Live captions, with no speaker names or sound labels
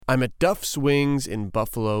I'm at Duff's Wings in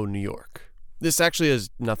Buffalo, New York. This actually has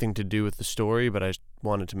nothing to do with the story, but I just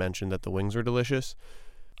wanted to mention that the wings are delicious.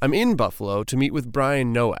 I'm in Buffalo to meet with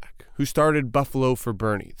Brian Nowak, who started Buffalo for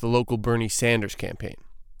Bernie, the local Bernie Sanders campaign.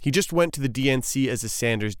 He just went to the DNC as a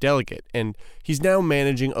Sanders delegate, and he's now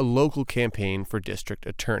managing a local campaign for district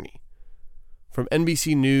attorney. From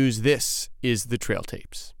NBC News, this is The Trail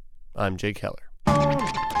Tapes. I'm Jake Heller.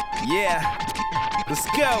 Yeah, let's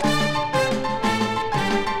go.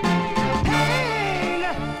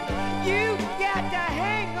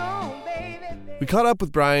 We caught up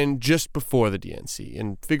with Brian just before the DNC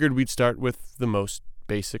and figured we'd start with the most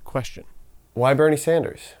basic question. Why Bernie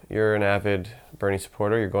Sanders? You're an avid Bernie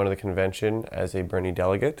supporter. You're going to the convention as a Bernie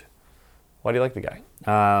delegate. Why do you like the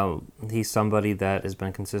guy? He's somebody that has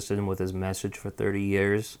been consistent with his message for 30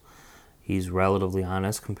 years. He's relatively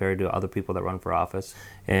honest compared to other people that run for office.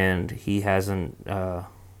 And he hasn't, I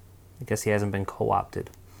guess he hasn't been co-opted.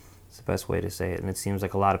 It's the best way to say it. And it seems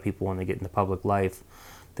like a lot of people, when they get into public life,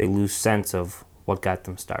 they lose sense of what got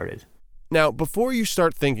them started. Now, before you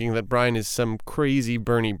start thinking that Brian is some crazy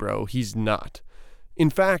Bernie bro, he's not. In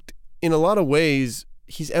fact, in a lot of ways,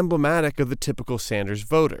 he's emblematic of the typical Sanders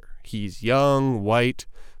voter. He's young, white,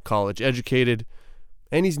 college-educated,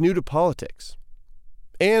 and he's new to politics.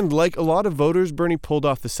 And like a lot of voters Bernie pulled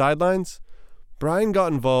off the sidelines, Brian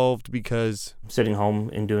got involved because sitting home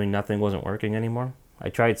and doing nothing wasn't working anymore. I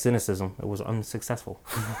tried cynicism. It was unsuccessful.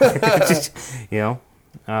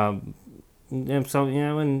 And so,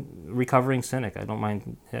 and recovering cynic. I don't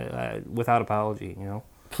mind without apology,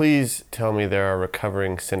 Please tell me there are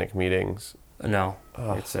recovering cynic meetings. No,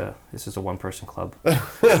 this is a one-person club.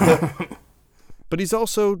 But he's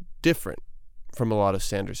also different from a lot of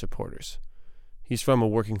Sanders supporters. He's from a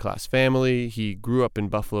working-class family. He grew up in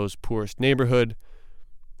Buffalo's poorest neighborhood.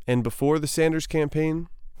 And before the Sanders campaign?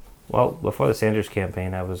 Well, before the Sanders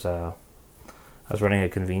campaign, I was running a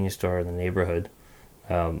convenience store in the neighborhood.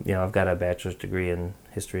 I've got a bachelor's degree in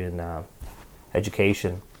history and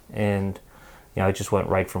education, and I just went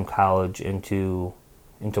right from college into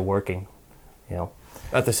working.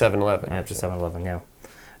 At the 7-Eleven. At the 7-Eleven, yeah,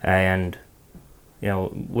 and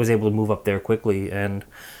was able to move up there quickly, and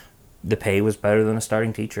the pay was better than a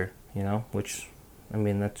starting teacher. Which,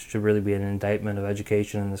 that should really be an indictment of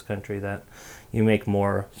education in this country, that you make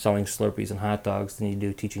more selling Slurpees and hot dogs than you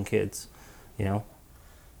do teaching kids.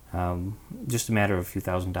 Just a matter of a few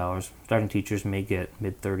 $1,000s. Starting teachers may get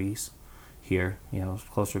mid-30s here,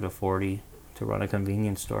 closer to 40 to run a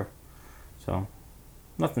convenience store. So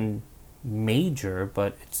nothing major,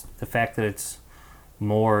 but it's the fact that it's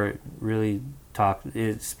more really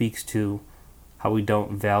it speaks to how we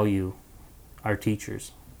don't value our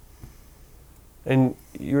teachers. And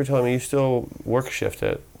you were telling me you still work shift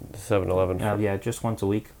at the 7-Eleven. Yeah, just once a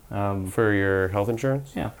week. For your health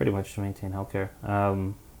insurance? Yeah, pretty much to maintain healthcare.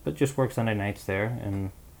 But just work Sunday nights there. And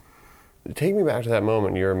take me back to that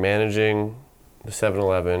moment. You're managing the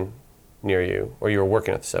 7-Eleven near you, or you were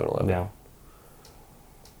working at the 7-Eleven. Yeah.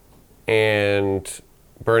 And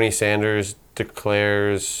Bernie Sanders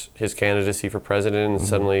declares his candidacy for president, and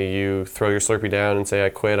suddenly you throw your Slurpee down and say, I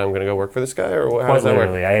quit, I'm going to go work for this guy? Or how does that work?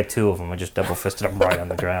 I had two of them. I just double-fisted them right on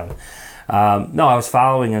the ground. No, I was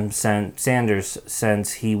following him, Sanders,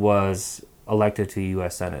 since he was elected to the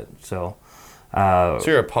U.S. Senate. So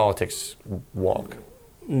you're a politics wonk.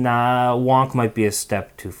 Nah, wonk might be a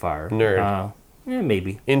step too far. Nerd.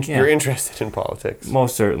 Maybe. You're interested in politics.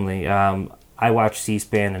 Most certainly. I watch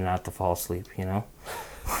C-SPAN and not to fall asleep,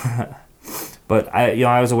 But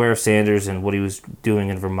I was aware of Sanders and what he was doing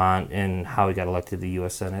in Vermont and how he got elected to the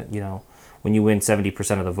U.S. Senate. When you win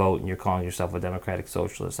 70% of the vote and you're calling yourself a democratic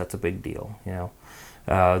socialist, that's a big deal.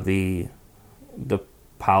 The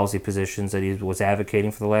policy positions that he was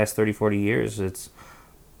advocating for the last 30, 40 years,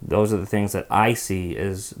 those are the things that I see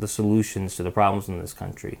as the solutions to the problems in this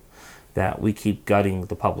country. That we keep gutting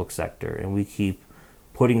the public sector and we keep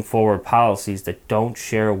putting forward policies that don't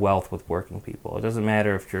share wealth with working people. It doesn't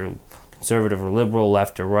matter if you're conservative or liberal,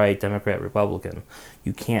 left or right, Democrat, Republican.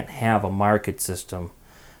 You can't have a market system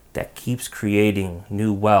that keeps creating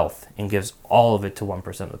new wealth and gives all of it to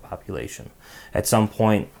 1% of the population. At some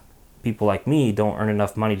point, people like me don't earn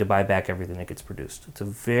enough money to buy back everything that gets produced. It's a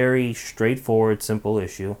very straightforward, simple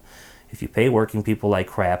issue. If you pay working people like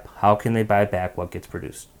crap, how can they buy back what gets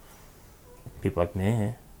produced? People are like,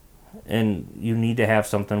 meh. And you need to have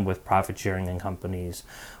something with profit sharing in companies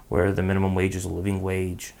where the minimum wage is a living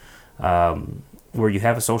wage, where you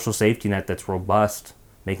have a social safety net that's robust,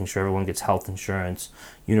 making sure everyone gets health insurance.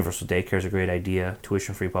 Universal daycare is a great idea,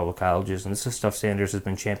 tuition-free public colleges, and this is stuff Sanders has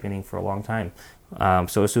been championing for a long time.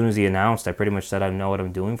 So as soon as he announced, I pretty much said I know what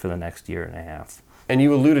I'm doing for the next year and a half. And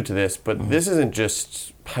you alluded to this, but this isn't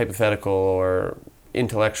just hypothetical or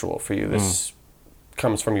intellectual for you. This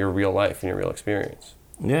comes from your real life and your real experience.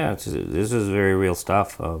 Yeah, this is very real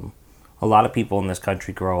stuff. A lot of people in this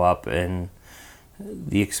country grow up and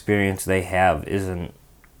the experience they have isn't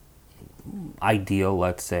ideal.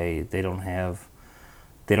 Let's say they don't have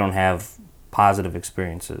positive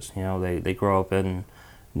experiences. You know, they grow up in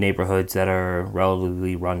neighborhoods that are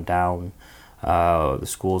relatively run down. The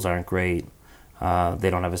schools aren't great. They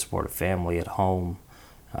don't have a supportive family at home.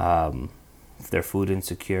 If they're food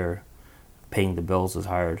insecure, paying the bills is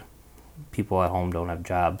hard. People at home don't have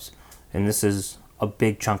jobs. And this is a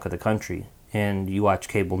big chunk of the country. And you watch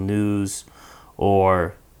cable news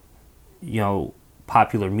or,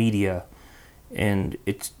 popular media, and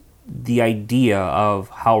it's the idea of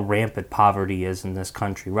how rampant poverty is in this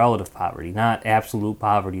country, relative poverty, not absolute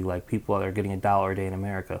poverty like people that are getting $1 a day in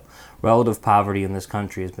America. Relative poverty in this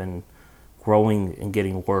country has been growing and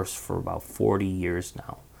getting worse for about 40 years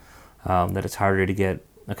now. That it's harder to get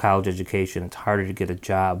a college education, it's harder to get a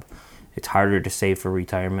job, it's harder to save for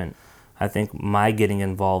retirement. I think my getting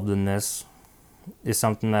involved in this is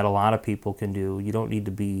something that a lot of people can do. You don't need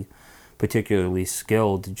to be particularly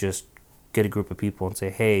skilled to just get a group of people and say,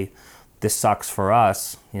 hey, this sucks for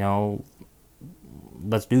us,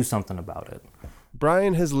 let's do something about it.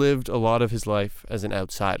 Brian has lived a lot of his life as an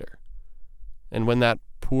outsider. And when that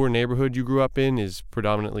poor neighborhood you grew up in is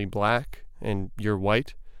predominantly black and you're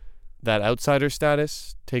white, that outsider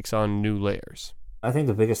status takes on new layers. I think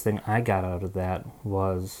the biggest thing I got out of that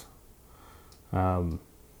was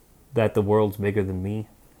that the world's bigger than me,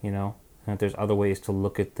 and that there's other ways to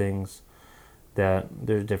look at things, that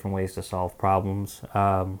there's different ways to solve problems,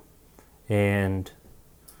 and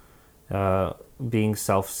being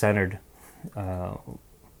self-centered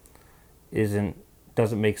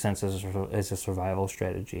doesn't make sense as a survival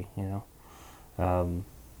strategy, It's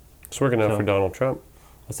working out for Donald Trump.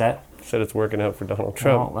 What's that? I said it's working out for Donald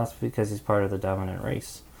Trump. Well, that's because he's part of the dominant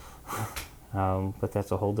race. But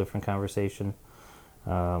that's a whole different conversation.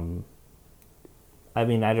 I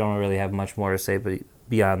don't really have much more to say, but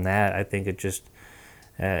beyond that, I think it just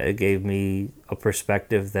it gave me a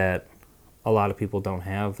perspective that a lot of people don't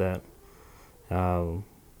have, that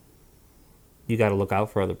you got to look out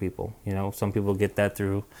for other people. Some people get that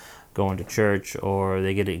through going to church, or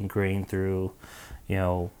they get it ingrained through,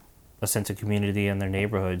 a sense of community in their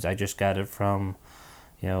neighborhoods. I just got it from,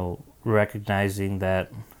 recognizing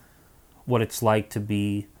that what it's like to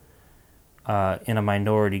be in a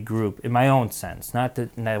minority group, in my own sense. Not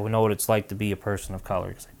that I know what it's like to be a person of color,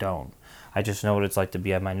 because I don't. I just know what it's like to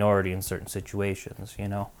be a minority in certain situations,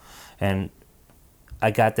 And I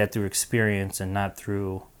got that through experience and not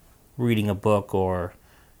through reading a book or,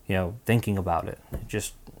 thinking about it.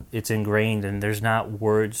 It's ingrained, and there's not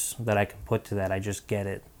words that I can put to that. I just get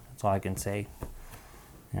it. That's all I can say.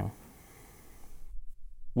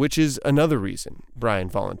 Which is another reason Brian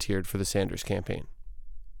volunteered for the Sanders campaign.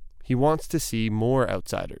 He wants to see more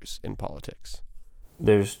outsiders in politics.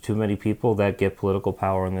 There's too many people that get political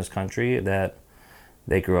power in this country that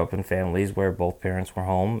they grew up in families where both parents were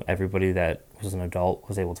home. Everybody that was an adult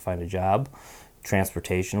was able to find a job.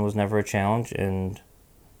 Transportation was never a challenge, and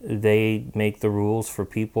they make the rules for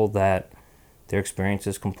people that their experience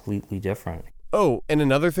is completely different. Oh, and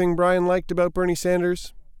another thing Brian liked about Bernie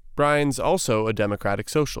Sanders? Brian's also a democratic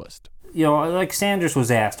socialist. Like Sanders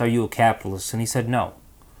was asked, are you a capitalist? And he said, no,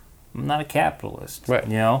 I'm not a capitalist. Right.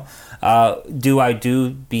 Do I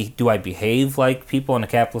behave like people in a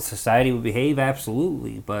capitalist society would behave?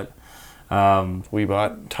 Absolutely. But we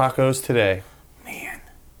bought tacos today. Man,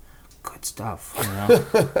 good stuff.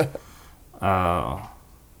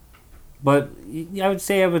 But I would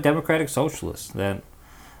say I'm a democratic socialist, that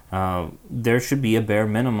there should be a bare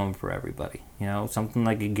minimum for everybody. Something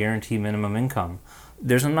like a guaranteed minimum income.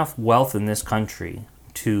 There's enough wealth in this country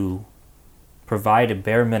to provide a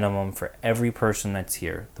bare minimum for every person that's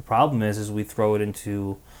here. The problem is we throw it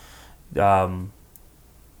into a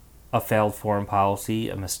failed foreign policy,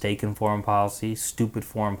 a mistaken foreign policy, stupid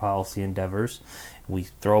foreign policy endeavors. We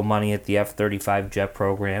throw money at the F-35 jet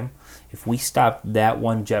program. If we stop that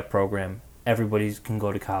one jet program, everybody can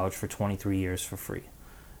go to college for 23 years for free.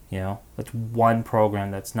 That's one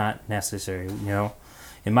program that's not necessary,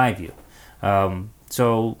 in my view.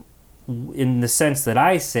 So in the sense that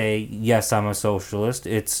I say, yes, I'm a socialist,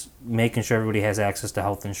 it's making sure everybody has access to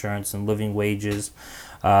health insurance and living wages,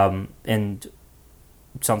 and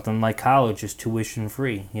something like college is tuition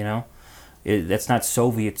free, That's not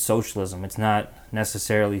Soviet socialism. It's not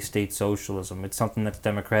necessarily state socialism. It's something that's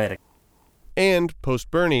democratic. And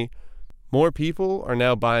post-Bernie, more people are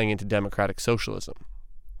now buying into democratic socialism.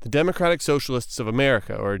 The Democratic Socialists of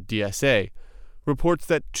America, or DSA, reports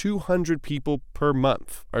that 200 people per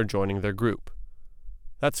month are joining their group.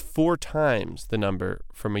 That's 4 times the number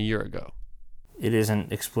from a year ago. It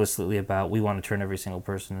isn't explicitly about we want to turn every single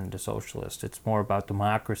person into socialist. It's more about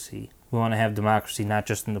democracy. We want to have democracy not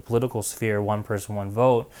just in the political sphere, one person, one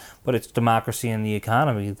vote, but it's democracy in the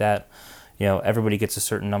economy that, everybody gets a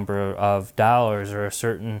certain number of dollars or a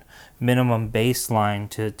certain minimum baseline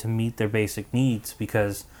to meet their basic needs,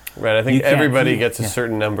 because right, I think everybody gets a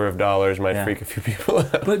certain number of dollars might freak a few people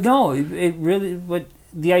out. But no, it really, but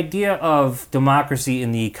the idea of democracy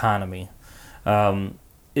in the economy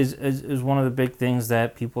is one of the big things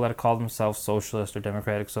that people that call themselves socialist or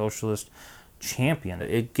democratic socialist champion.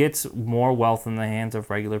 It gets more wealth in the hands of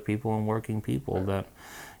regular people and working people. That,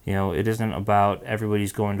 it isn't about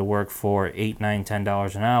everybody's going to work for $8, $9,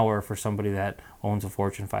 $10 an hour for somebody that owns a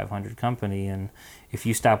Fortune 500 company, and if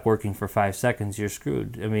you stop working for 5 seconds, you're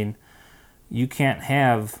screwed. I mean, you can't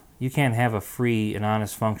have a free and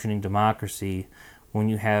honest functioning democracy when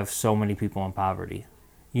you have so many people in poverty.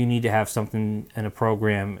 You need to have something in a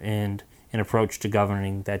program and an approach to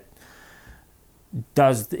governing that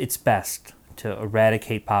does its best to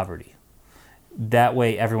eradicate poverty. That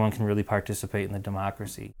way everyone can really participate in the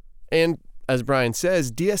democracy. And as Brian says,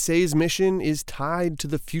 DSA's mission is tied to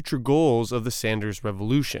the future goals of the Sanders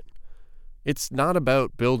Revolution. It's not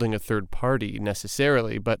about building a third party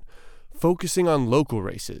necessarily, but focusing on local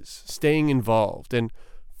races, staying involved, and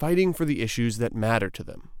fighting for the issues that matter to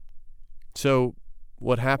them. So,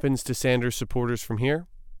 what happens to Sanders supporters from here?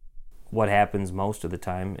 What happens most of the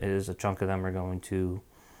time is a chunk of them are going to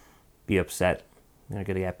be upset. They're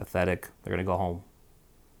going to get apathetic. They're going to go home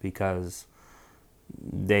because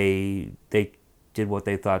they did what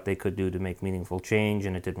they thought they could do to make meaningful change,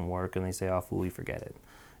 and it didn't work, and they say, "Oh, fool, we forget it."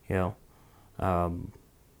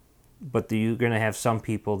 But you're going to have some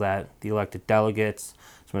people that the elected delegates,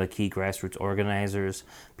 some of the key grassroots organizers,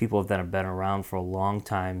 people that have been around for a long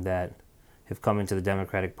time that have come into the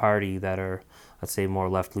Democratic Party that are, let's say, more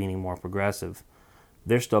left-leaning, more progressive.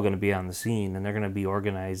 They're still going to be on the scene, and they're going to be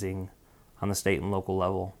organizing on the state and local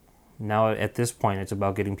level. Now, at this point, it's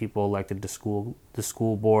about getting people elected to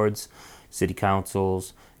school boards, city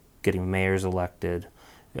councils, getting mayors elected,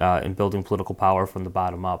 and building political power from the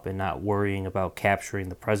bottom up, and not worrying about capturing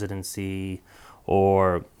the presidency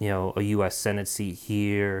or a U.S. Senate seat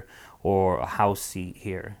here or a House seat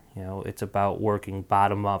here. It's about working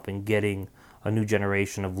bottom up and getting a new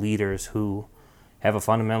generation of leaders who have a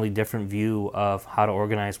fundamentally different view of how to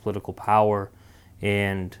organize political power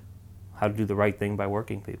and how to do the right thing by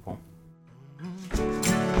working people.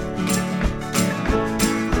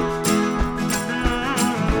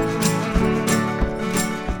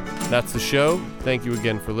 That's the show. Thank you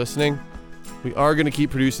again for listening. We are going to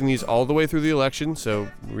keep producing these all the way through the election, so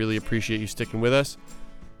really appreciate you sticking with us.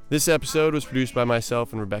 This episode was produced by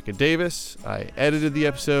myself and Rebecca Davis. I edited the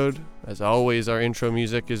episode. As always, our intro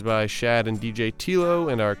music is by Shad and DJ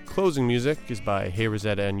Tilo, and our closing music is by Hey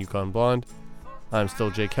Rosetta and Yukon Blonde. I'm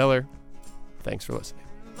still Jay Keller. Thanks for listening.